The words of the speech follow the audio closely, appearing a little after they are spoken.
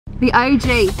The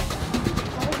OG.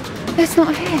 It's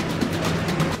not here.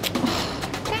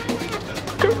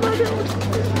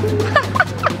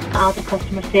 ALDI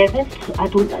customer service. I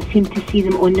don't seem to see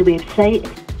them on the website.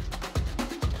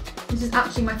 This is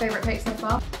actually my favourite cake so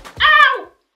far.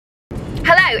 Ow!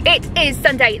 Hello, it is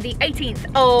Sunday the 18th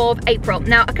of April.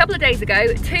 Now, a couple of days ago,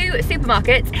 two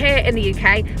supermarkets here in the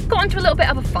UK got into a little bit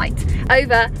of a fight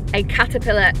over a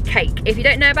caterpillar cake. If you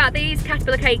don't know about these,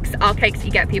 caterpillar cakes are cakes that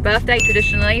you get for your birthday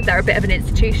traditionally. They're a bit of an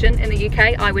institution in the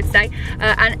UK, I would say.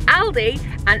 And Aldi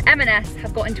and M&S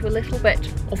have got into a little bit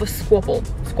of a squabble.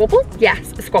 Squabble?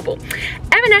 Yes, a squabble.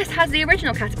 M&S has the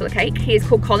original caterpillar cake. He is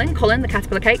called Colin the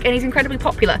caterpillar cake, and he's incredibly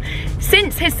popular.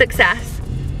 Since his success,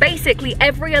 basically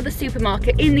every other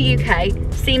supermarket in the UK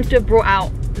seems to have brought out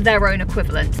their own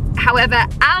equivalent. However,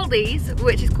 Aldi's,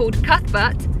 which is called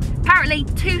Cuthbert, apparently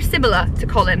too similar to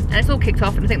Colin, and it's all kicked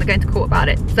off and I think they're going to court about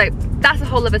it. So that's a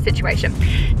whole other situation.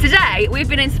 Today, we've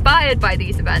been inspired by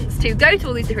these events to go to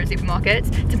all these different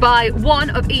supermarkets to buy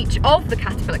one of each of the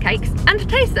caterpillar cakes and to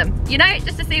taste them, you know,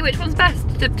 just to see which one's best,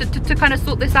 to kind of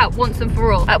sort this out once and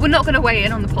for all. We're not going to weigh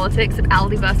in on the politics of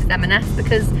Aldi versus M&S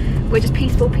because we're just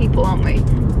peaceful people, aren't we?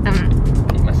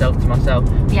 Keep myself to myself.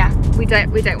 Yeah, we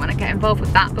don't want to get involved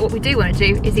with that, but what we do want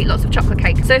to do is eat lots of chocolate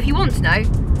cake. So if you want to know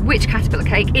which caterpillar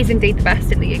cake is indeed the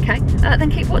best in the UK, then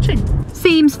keep watching.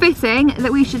 Seems fitting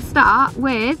that we should start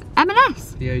with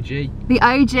M&S. The OG. The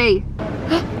OG.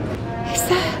 Who's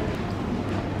there?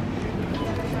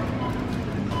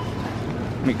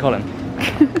 Meet Colin.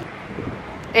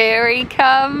 Here he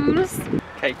comes.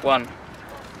 Cake 1.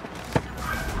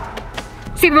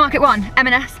 Supermarket 1,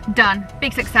 M&S, done.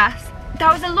 Big success. There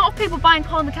was a lot of people buying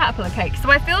Colin the caterpillar cake, so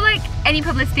I feel like any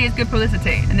publicity is good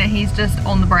publicity, and that he's just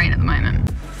on the brain at the moment.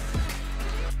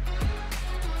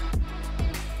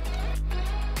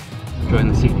 Enjoying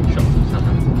the secret shops of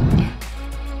Southampton.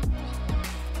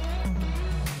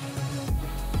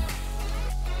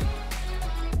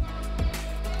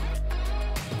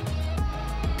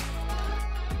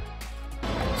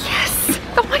 Yes!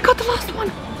 Oh my god, the last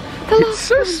one! The last It's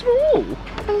so one. small!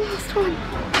 The last one.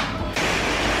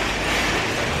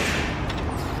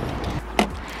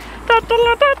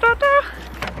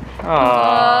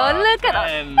 Oh, look at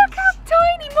that. Look how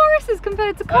tiny Morris is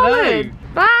compared to Colin.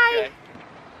 Bye.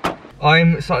 Okay.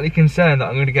 I'm slightly concerned that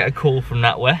I'm going to get a call from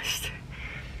NatWest.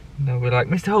 They'll be like,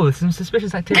 Mr. Hall, there's some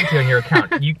suspicious activity on your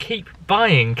account. You keep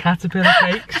buying caterpillar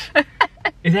cakes?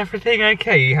 Is everything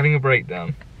okay? Are you having a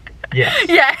breakdown? Yes.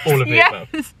 Yes. All of it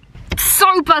above.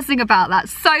 So buzzing about that,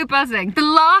 so buzzing. The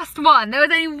last one, there was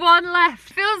only one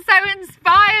left. Feels so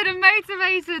inspired and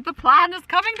motivated. The plan is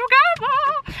coming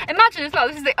together. Imagine as well,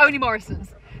 this is the only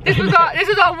Morrisons. This was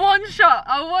our one shot.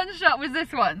 Our one shot was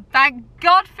this one. Thank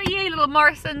God for you, little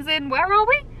Morrisons in, where are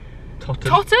we? Totten.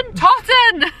 Totten?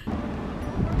 Totten!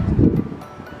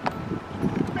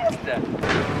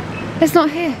 ASDA. It's not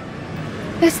here.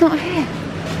 It's not here.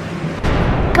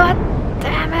 God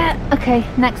damn it. Okay,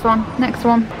 next one, next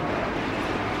one.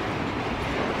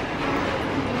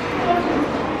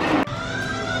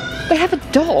 They have a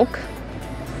dog?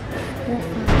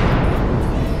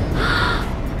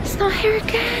 It's not here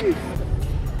again.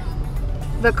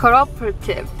 The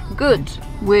cooperative, good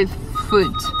with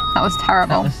food. That was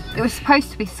terrible. It was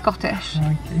supposed to be Scottish.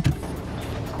 Okay.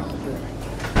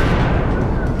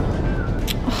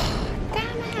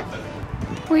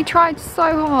 We tried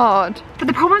so hard. But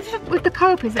the problem with the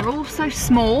Co-op is they're all so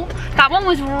small. That one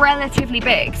was relatively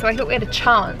big, so I thought we had a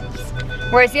chance.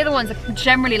 Whereas the other ones are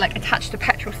generally like attached to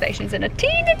petrol stations and are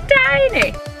teeny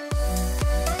tiny.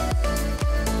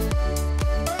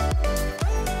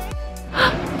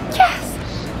 Yes!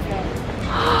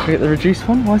 Should we get the reduced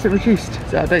one? Why is it reduced?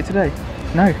 Is it out of date today?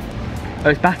 No.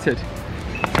 Oh, it's battered.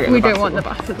 We don't want the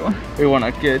battered one. We want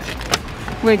a good.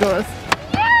 Wiggles.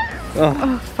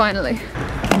 Oh, finally.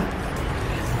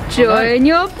 Join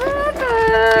your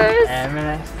brothers!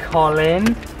 M&S,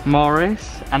 Colin,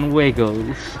 Morris and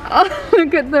Wiggles. Oh,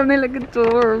 look at them, they look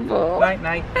adorable. Night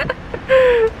night.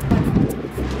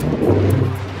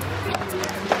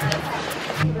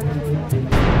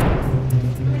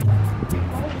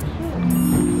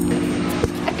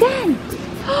 Again!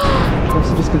 Must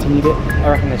have discontinued it. I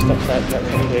reckon they stopped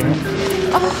doing it.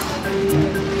 Oh.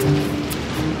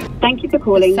 Thank you for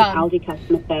calling Aldi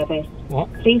customer service. What?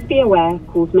 Please be aware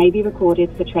calls may be recorded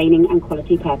for training and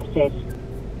quality purposes.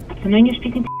 Afternoon, you're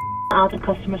speaking to Aldi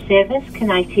customer service.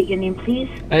 Can I take your name, please?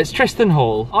 It's Tristan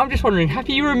Hall. I'm just wondering, have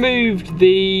you removed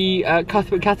the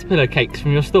Cuthbert Caterpillar cakes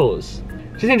from your stores?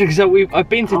 It's interesting because I've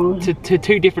been to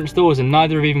two different stores and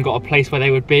neither have even got a place where they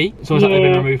would be. It's almost like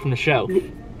they've been removed from the shelf.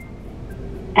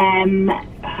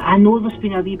 I know there's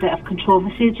been a wee bit of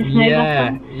controversy just now with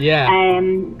them. Yeah.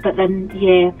 But then,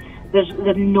 yeah,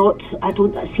 they're not, I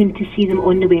don't seem to see them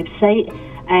on the website.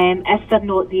 If they're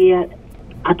not there,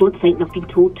 I don't think they've been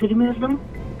told to remove them.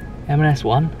 M&S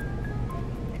one.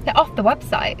 They're off the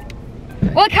website.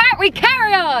 Well, can't we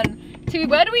carry on to,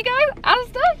 where do we go?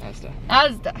 ASDA? Asda.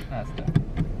 ASDA. Asda.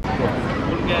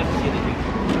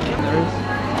 There is.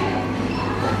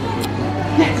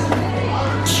 Yes.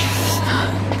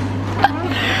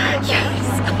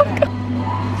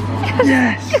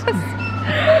 Yes.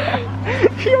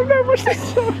 You'll know what to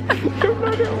say. You'll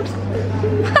know what to say.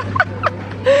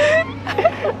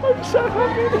 I'm so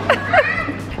happy.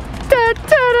 Da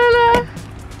da da da.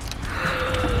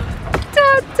 Da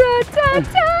da da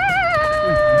da.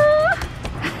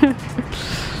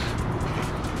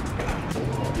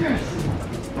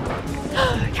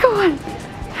 Come on.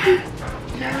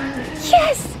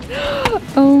 Yes.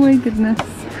 Oh my goodness.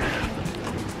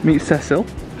 Meet Cecil.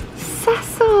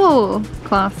 Cecil!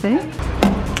 Classy.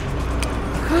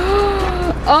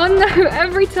 Oh no,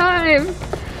 every time!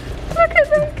 Look at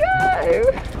them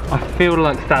go! I feel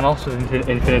like Thanos with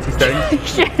Infinity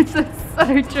Stones. Yes, that's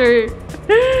so true.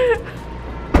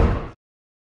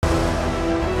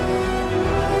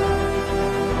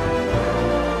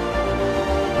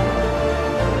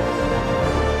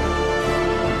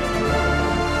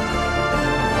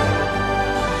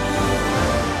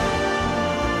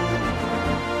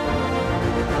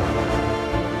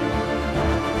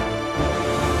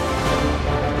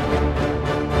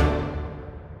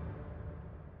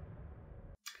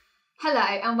 Hello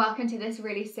and welcome to this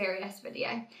really serious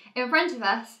video. In front of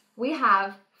us we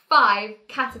have 5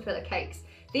 caterpillar cakes.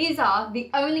 These are the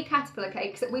only caterpillar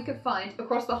cakes that we could find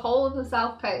across the whole of the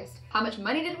South Coast. How much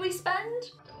money did we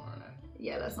spend?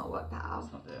 Yeah, let's not work that out.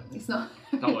 It's not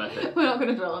worth it. We're not going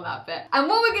to drill on that bit. And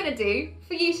what we're going to do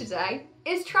for you today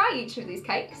is try each of these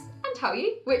cakes and tell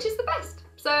you which is the best.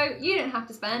 So you don't have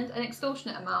to spend an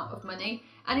extortionate amount of money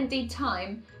and indeed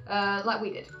time like we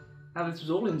did. Now this was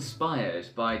all inspired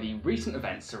by the recent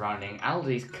events surrounding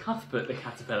ALDI's Cuthbert the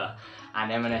Caterpillar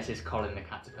and M&S's Colin the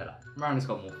Caterpillar. Miranda's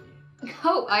got more for you.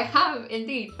 Oh, I have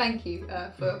indeed. Thank you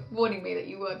for warning me that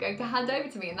you were going to hand over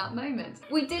to me in that moment.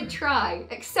 We did try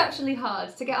exceptionally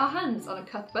hard to get our hands on a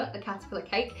Cuthbert the Caterpillar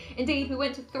cake. Indeed, we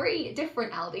went to 3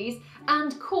 different ALDIs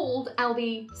and called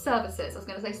ALDI services. I was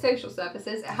going to say social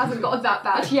services. It hasn't got that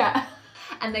bad yet.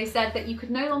 And they said that you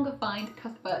could no longer find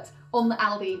Cuthbert on the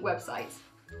ALDI website.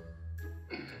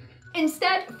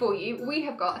 Instead for you, we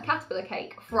have got a caterpillar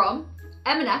cake from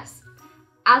M&S,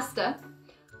 ASDA,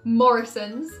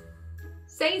 Morrisons,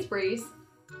 Sainsbury's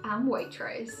and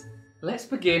Waitrose. Let's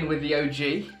begin with the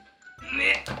OG,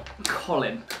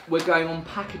 Colin. We're going on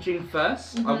packaging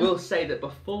first. I will say that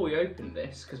before we opened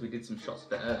this, because we did some shots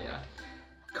of it earlier,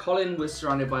 Colin was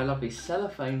surrounded by lovely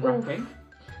cellophane wrapping.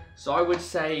 So I would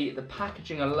say the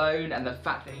packaging alone and the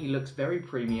fact that he looks very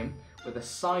premium with a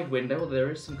side window, although there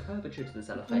is some curvature to the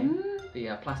cellophane, the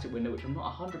plastic window, which I'm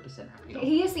not 100% happy on.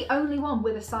 He is the only one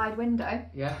with a side window.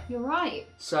 Yeah. You're right.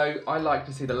 So I like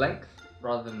to see the length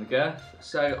rather than the girth.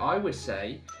 So I would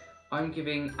say I'm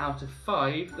giving out of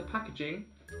 5 the packaging.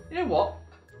 You know what?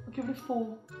 I'll give it a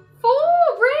 4. 4?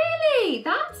 Really?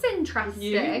 That's interesting.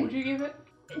 You? Would you give it?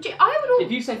 I would.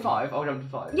 If you say 5, I'll jump to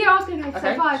 5. Yeah, I was going to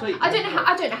say 5. Sweet. I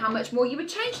don't know how much more you would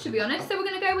change, to be honest. So we're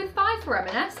going to go with 5 for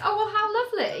M&S. Oh well, how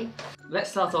lovely.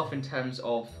 Let's start off in terms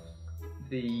of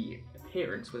the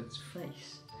appearance with its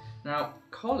face. Now,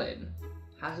 Colin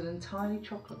has an entirely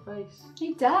chocolate face.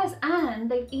 He does, and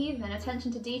they've even,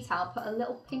 attention to detail, put a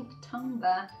little pink tongue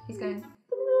there. He's going,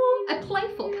 a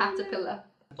playful caterpillar.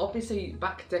 Obviously,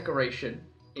 back decoration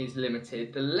is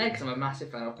limited. The legs I'm a massive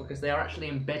fan of because they are actually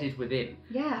embedded within.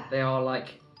 Yeah. They are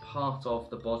like part of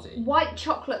the body. White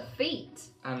chocolate feet.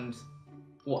 And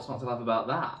what's not to love about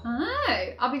that? Oh,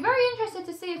 I'll be very interested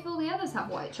to see if all the others have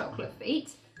white chocolate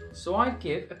feet. So I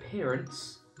give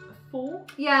appearance a 4.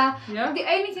 Yeah. Yeah. The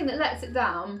only thing that lets it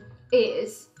down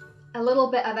is a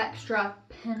little bit of extra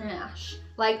panache.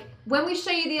 Like when we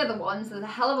show you the other ones, there's a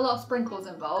hell of a lot of sprinkles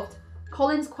involved.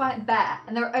 Colin's quite bare,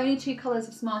 and there are only 2 colours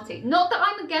of Smartie. Not that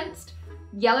I'm against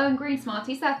yellow and green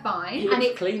Smarties, they're fine. He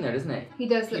looks clean though, doesn't he? He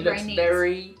does look very neat. He looks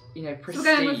very, you know, pristine.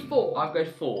 So we're going with 4. I've got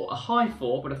 4. A high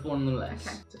 4, but a 4 nonetheless.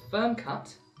 Okay. It's a firm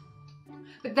cut.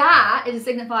 But that is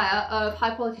a signifier of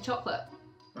high quality chocolate.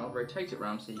 I'll rotate it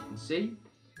around so you can see.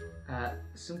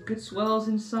 Some good swirls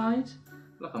inside.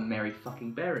 Like a merry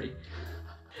fucking berry.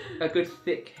 A good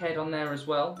thick head on there as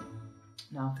well.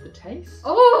 Now for the taste.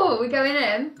 Oh, we're going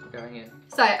in. We're going in.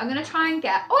 So I'm going to try and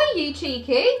get. Oh, you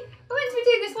cheeky! We're meant to be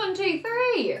doing this 1, 2,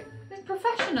 3. It's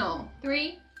professional.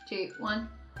 3, 2, 1.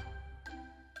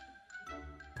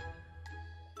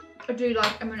 I do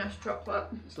like M&S chocolate.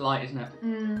 It's light, isn't it?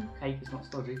 Mm. Cake is not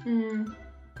stodgy. Mm.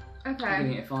 Okay. I'm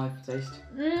giving it a 5 for taste.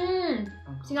 Mmm.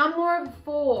 Oh, See, I'm more of a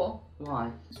 4.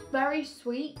 why? It's very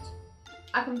sweet.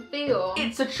 I can feel.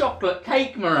 It's a chocolate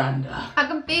cake, Miranda. I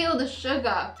can feel the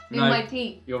sugar in my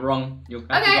teeth. You're wrong. You're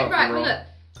okay, right. wrong. Look,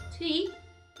 T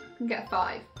can get a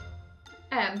 5.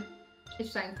 M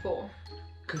is saying 4.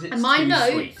 Because it's and my too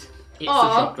notes sweet. It's a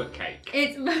chocolate cake.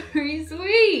 It's very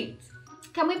sweet.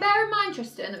 Can we bear in mind,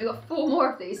 Tristan, that we've got 4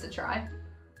 more of these to try?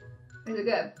 Is it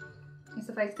good? Is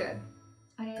the face good?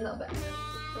 I need a little bit.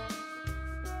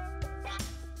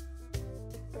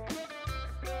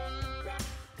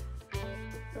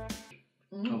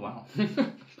 Oh wow.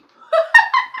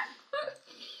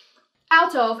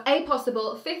 Out of a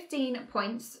possible 15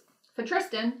 points for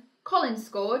Tristan, Colin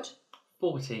scored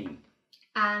 14.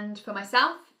 And for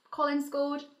myself, Colin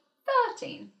scored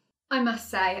 13. I must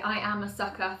say, I am a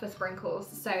sucker for sprinkles,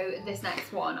 so this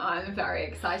next one I'm very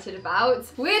excited about.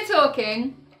 We're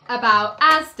talking about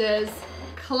ASDA's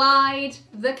Clyde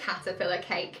the Caterpillar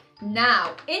cake.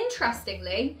 Now,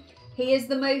 interestingly, he is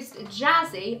the most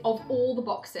jazzy of all the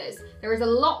boxes. There is a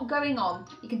lot going on.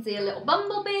 You can see a little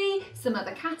bumblebee, some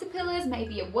other caterpillars,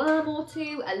 maybe a worm or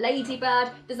two, a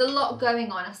ladybird. There's a lot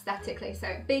going on aesthetically,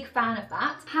 so big fan of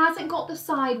that. Hasn't got the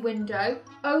side window,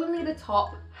 only the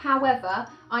top. However,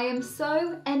 I am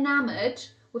so enamoured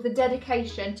with the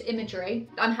dedication to imagery.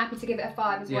 I'm happy to give it a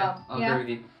 5 as well. I'll agree with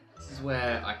you. This is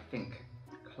where I think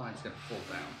Clyde's going to fall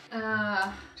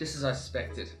down. Just as I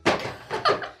suspected.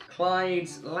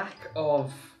 Clyde's lack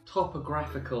of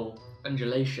topographical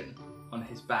undulation on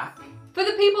his back. For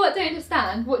the people that don't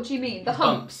understand, what do you mean? The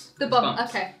humps? The bump,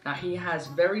 bumps. Okay. Now he has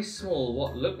very small,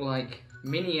 what look like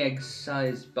mini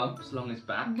egg-sized bumps along his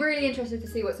back. Really interested to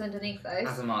see what's underneath those.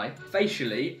 As am I.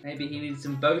 Facially, maybe he needs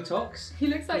some Botox. He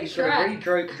looks like He's got a Shrek.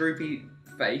 really droopy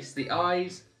face. The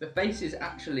eyes, the face is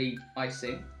actually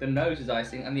icing, the nose is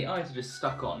icing, and the eyes are just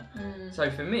stuck on.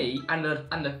 So for me, and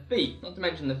the feet, not to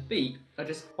mention the feet, are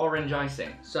just orange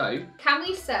icing. So can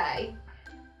we say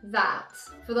that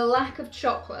for the lack of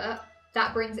chocolate,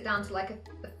 that brings it down to like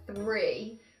a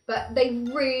 3, but they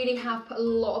really have put a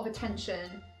lot of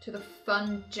attention to the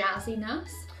fun jazziness?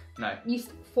 No. You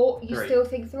still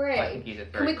think 3? I think he's a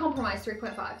 3. Can we compromise 3.5?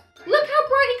 Look how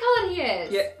brightly coloured he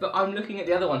is! Yeah, but I'm looking at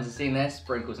the other ones and seeing their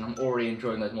sprinkles, and I'm already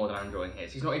enjoying those more than I'm enjoying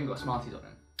his. He's not even got Smarties on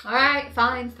him. Alright,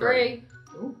 fine, 3.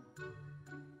 Ooh.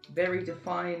 Very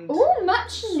defined. Ooh,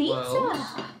 much neater. swirls.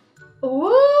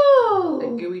 Ooh!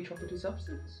 A gooey chocolatey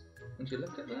substance. Would you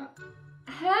look at that?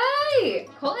 Hey!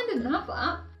 Colin didn't have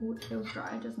that. Ooh, it feels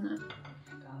dry, doesn't it?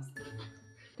 It does.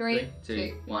 3,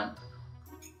 2, 1.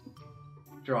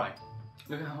 Dry.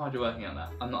 Look at how hard you're working on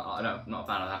that. I'm not a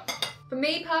fan of that. For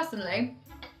me personally,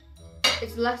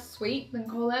 it's less sweet than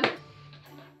Colin,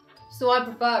 so I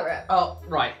prefer it. Oh,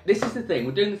 right. This is the thing.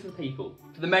 We're doing this for the people.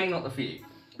 For the many, not the few.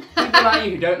 People like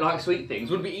you who don't like sweet things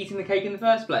wouldn't be eating the cake in the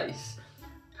first place.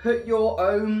 Put your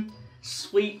own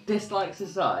sweet dislikes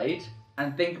aside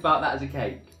and think about that as a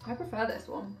cake. I prefer this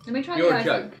one. Let me try You're the a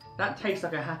icing. joke. That tastes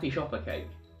like a happy shopper cake.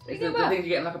 It's the things you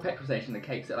get in like a petrol station, the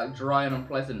cakes that are like dry and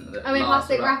unpleasant that last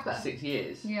plastic for like wrapper. 6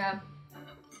 years. Yeah.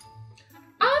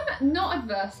 I'm not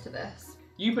adverse to this.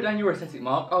 You put down your aesthetic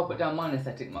mark, I'll put down my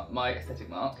aesthetic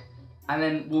mark, and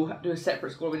then we'll do a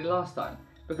separate score we did last time.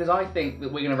 Because I think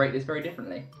that we're going to rate this very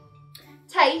differently.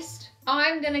 Taste,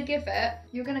 I'm going to give it,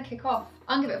 you're going to kick off.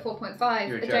 I'm going to give it 4.5.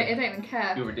 You're a I don't even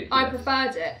care. You're ridiculous. I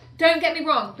preferred it. Don't get me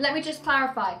wrong, let me just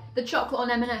clarify. The chocolate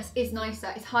on M&S is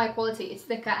nicer, it's higher quality, it's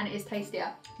thicker, and it is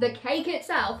tastier. The cake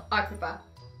itself, I prefer.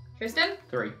 Tristan?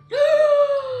 3.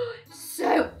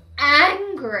 So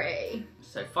angry.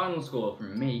 So final score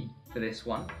from me for this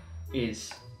one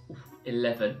is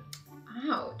 11.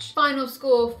 Ouch. Final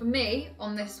score for me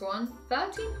on this one,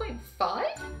 13.5?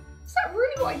 Is that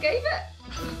really what I gave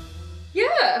it?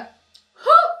 Yeah.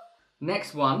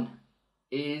 Next one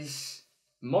is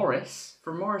Morris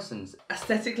from Morrisons.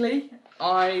 Aesthetically,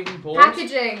 I'm bored.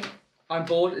 Packaging. I'm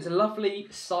bored. It's a lovely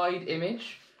side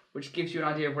image, which gives you an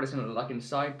idea of what it's going to look like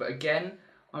inside, but again,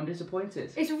 I'm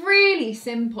disappointed. It's really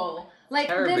simple. Like,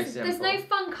 there's simple. no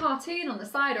fun cartoon on the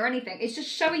side or anything. It's just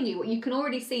showing you what you can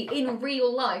already see in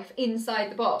real life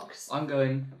inside the box. I'm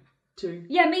going 2.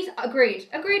 Yeah, me agreed.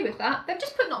 Agreed with that. They've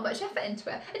just put not much effort into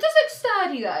it. It does look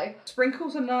sturdy though.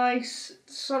 Sprinkles are nice.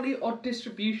 Slightly odd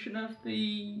distribution of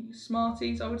the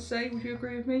Smarties, I would say. Would you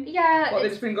agree with me? Yeah, What, they've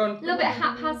it's just been gone... a little bit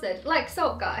haphazard, like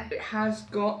Salt Guy. It has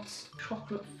got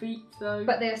chocolate feet though.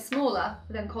 But they're smaller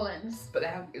than Colin's. But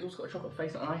it's also got a chocolate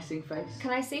face, not an icing face.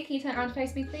 Can I see? Can you turn it around to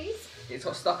face me, please? It's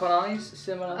got stuck on eyes,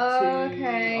 similar to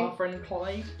Okay. our friend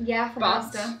Clyde. Yeah, from But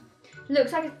ASDA.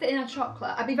 Looks like a thinner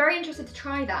chocolate. I'd be very interested to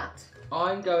try that.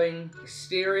 I'm going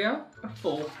exterior, a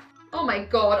 4. Oh my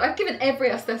god, I've given every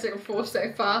aesthetic a 4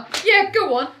 so far. Yeah,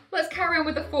 go on. Let's carry on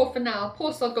with the 4 for now.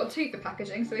 Poor sod got 2 for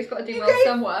packaging, so he's got to do well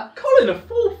somewhere. Colin, a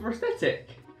 4 for aesthetic.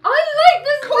 I like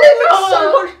the Colin looks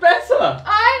so much better.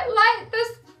 I like the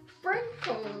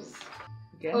sprinkles.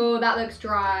 Again. Oh, that looks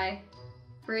dry.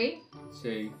 3,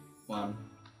 2, 1.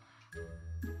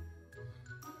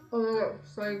 Oh,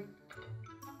 so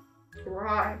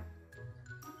dry.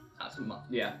 That's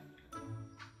yeah.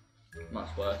 Much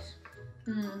worse.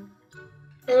 Hmm.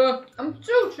 I'm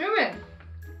still chewing.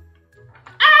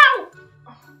 Ow!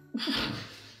 Oh.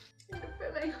 I'm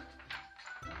feeling.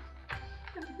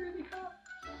 I'm really hot.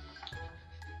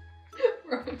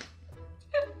 Right.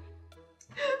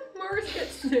 Morris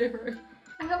gets 0.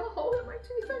 I have a hole in my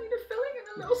tooth. I need a filling and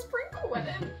a little sprinkle went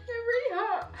in. It really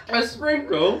hurt. A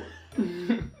sprinkle?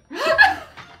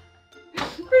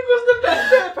 Sprinkle's the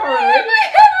best bit, apparently. My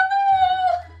head on the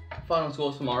wall. Final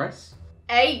scores for Morris.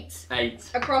 8.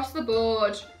 8. Across the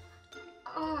board.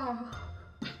 Oh.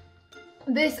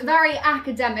 This very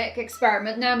academic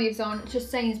experiment now moves on to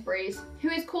Sainsbury's, who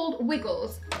is called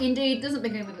Wiggles. Indeed, doesn't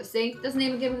begin with a C, doesn't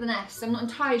even begin with an S. I'm not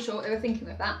entirely sure what they were thinking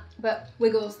with that, but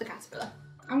Wiggles the caterpillar.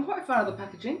 I'm quite a fan of the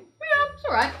packaging. Yeah, it's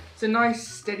alright. It's a nice,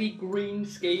 steady green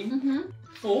scheme.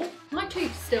 4. My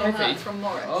tooth still Heavy. hurts from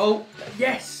Morris. Oh,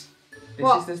 yes!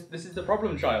 This is the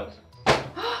problem child.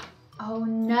 Oh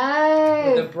no!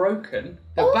 With the broken,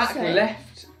 the Also, back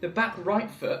left, the back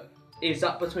right foot is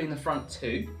up between the front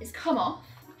 2. It's come off.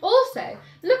 Also,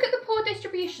 look at the poor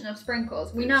distribution of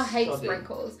sprinkles. We now hate soddy.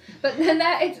 sprinkles, but then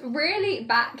it's really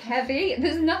back heavy.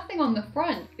 There's nothing on the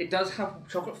front. It does have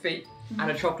chocolate feet and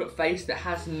a chocolate face that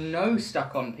has no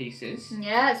stuck-on pieces.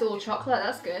 Yeah, it's all chocolate.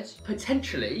 That's good.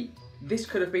 Potentially, this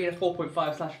could have been a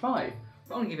 4.5/5.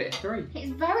 But I'm gonna give it a 3.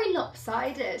 It's very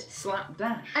lopsided.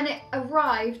 Slapdash. And it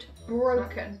arrived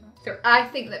broken. So I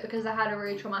think that because I had a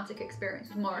really traumatic experience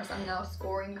with Morris, I'm now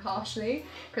scoring harshly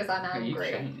because I'm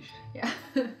angry. You changed. Yeah.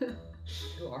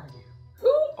 Who are you?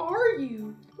 Who are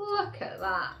you? Look at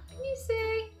that. Can you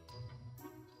see?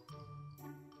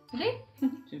 Okay.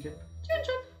 Ginger.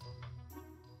 Ginger.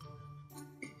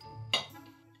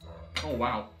 Oh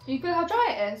wow. You feel how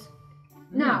dry it is?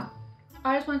 Now,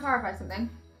 I just want to clarify something.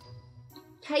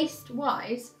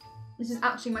 Taste-wise, this is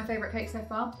actually my favourite cake so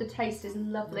far. The taste is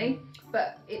lovely,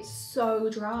 but it's so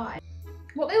dry.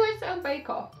 What they always say on Bake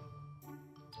Off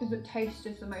is that taste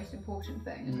is the most important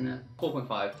thing, isn't it?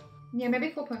 4.5. Yeah, maybe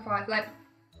 4.5. Like,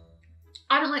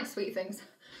 I don't like sweet things,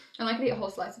 and I could eat a whole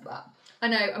slice of that. I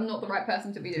know, I'm not the right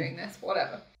person to be doing this,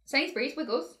 whatever. Sainsbury's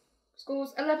Wiggles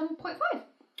scores 11.5.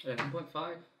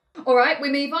 11.5. Alright, we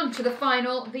move on to the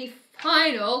final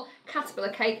caterpillar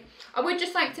cake. I would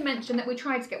just like to mention that we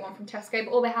tried to get one from Tesco,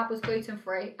 but all they had was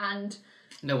gluten-free, and...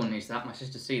 No one needs that. My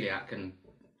sister celiac, and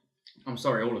I'm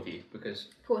sorry, all of you, because...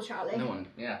 Poor Charlie. No one,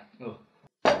 yeah.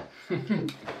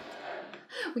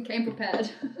 We came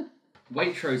prepared.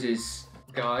 Waitrose's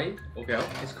guy, or girl,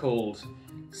 is called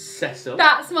Cecil.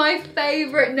 That's my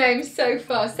favourite name so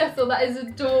far. Cecil, that is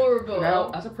adorable. Now,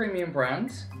 as a premium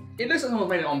brand, it looks like someone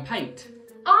made it on paint.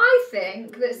 I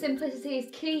think that simplicity is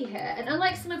key here, and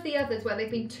unlike some of the others where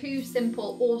they've been too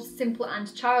simple or simple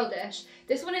and childish,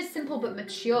 this one is simple but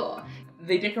mature.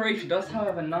 The decoration does,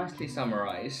 however, nicely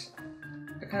summarise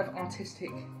a kind of artistic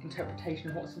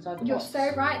interpretation of what's inside the You're box.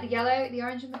 so right, the yellow, the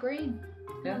orange and the green.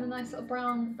 Yeah. And the nice little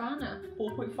brown banner.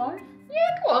 4.5? Yeah,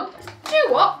 go on. Do you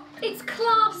know what? It's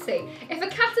classy. If a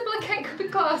caterpillar cake could be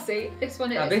classy, this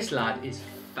one is. Now this lad is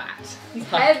fat. He's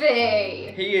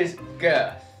heavy. He is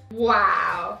girth.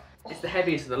 Wow. It's the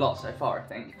heaviest of the lot so far, I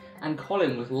think. And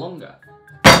Colin was longer.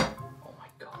 Oh my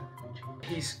god.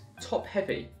 He's top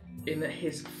heavy in that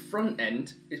his front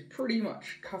end is pretty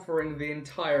much covering the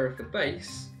entire of the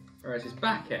base, whereas his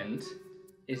back end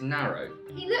is narrow.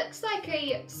 He looks like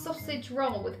a sausage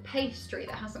roll with pastry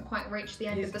that hasn't quite reached the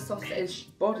end of the sausage. His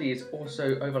body is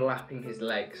also overlapping his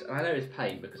legs. And I know it's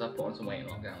pain because I put on some weight in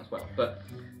lockdown as well, but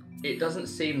it doesn't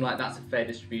seem like that's a fair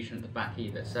distribution at the back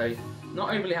either, so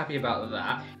not overly happy about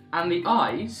that. And the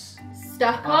eyes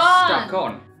Stuck are on. stuck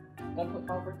on. 1.5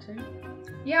 or 2?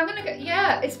 Yeah, I'm gonna go.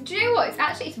 Yeah, do you know what?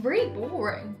 It's really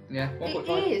boring. Yeah, 1.5.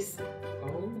 It is.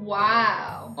 Oh.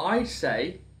 Wow. I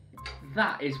say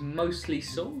that is mostly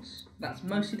sauce. That's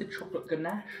mostly the chocolate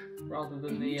ganache rather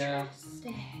than the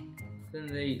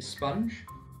sponge.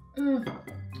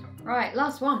 Right,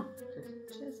 last one.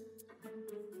 Cheers.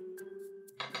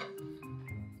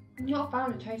 Not a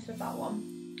fan of the taste of that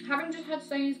one. Having just had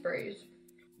Sainsbury's,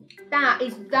 that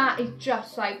is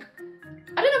just like,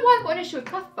 I don't know why I've got an issue with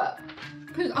Cuthbert,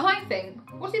 because I think,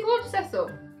 what's he called, Cecil?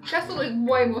 Cecil is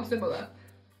way more similar.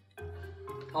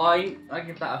 I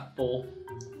give that a 4.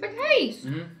 The case.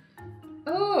 Mm.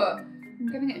 Oh,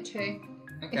 I'm giving it a 2.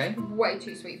 Okay. It's way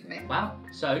too sweet for me. Wow.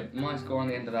 So my score on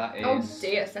the end of that is. Oh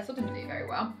dear, Cecil didn't do very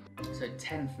well. So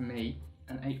 10 for me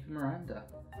and 8 for Miranda.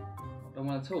 Not done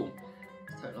well at all.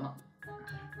 Let's total up.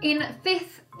 In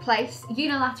 5th place,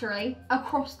 unilaterally,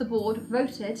 across the board,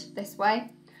 voted this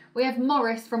way, we have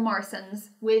Morris from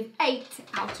Morrisons with 8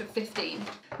 out of 15.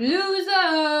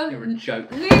 Loser! You're a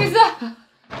joke. Loser!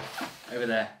 Over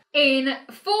there. In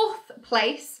 4th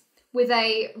place, with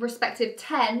a respective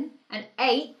 10 and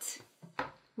 8,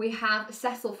 we have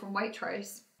Cecil from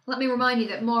Waitrose. Let me remind you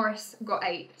that Morris got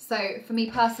 8, so for me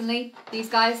personally, these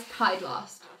guys tied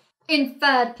last. In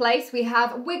 3rd place, we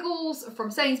have Wiggles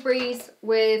from Sainsbury's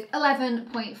with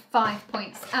 11.5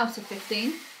 points out of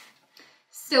 15.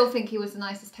 Still think he was the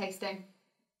nicest tasting,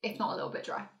 if not a little bit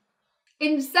dry.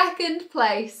 In 2nd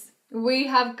place, we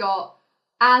have got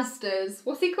ASDA's,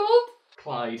 what's he called?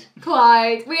 Clyde.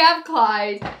 Clyde. We have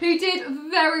Clyde, who did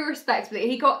very respectably.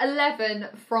 He got 11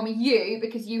 from you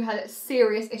because you had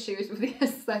serious issues with the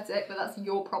aesthetic, but that's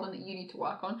your problem that you need to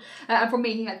work on. And from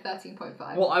me, he had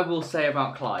 13.5. What I will say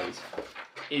about Clyde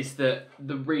is that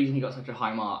the reason he got such a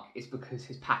high mark is because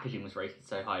his packaging was rated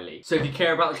so highly. So if you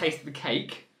care about the taste of the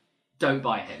cake, don't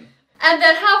buy him. And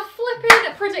then how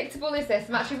flippin' predictable is this?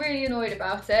 I'm actually really annoyed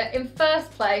about it. In 1st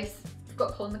place, we've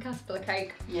got Colin the Caterpillar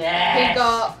cake. Yes! He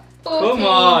got 14 Come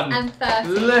on! and 30.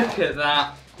 Look at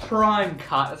that. Prime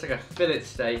cut. That's like a fillet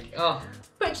steak. Oh.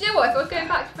 But do you know what? If I was going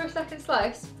back for a second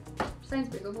slice,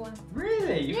 Sainsbury's all the one.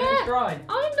 Really? You Yeah. let it dry?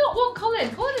 I do not want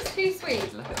Colin. Colin is too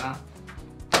sweet. Look at that.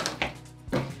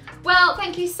 Well,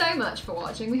 thank you so much for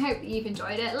watching. We hope that you've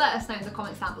enjoyed it. Let us know in the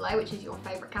comments down below which is your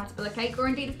favourite Caterpillar cake, or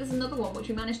indeed if there's another one which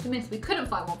we managed to miss. We couldn't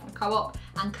find one from Co-op,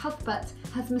 and Cuthbert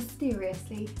has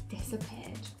mysteriously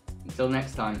disappeared. Until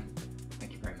next time.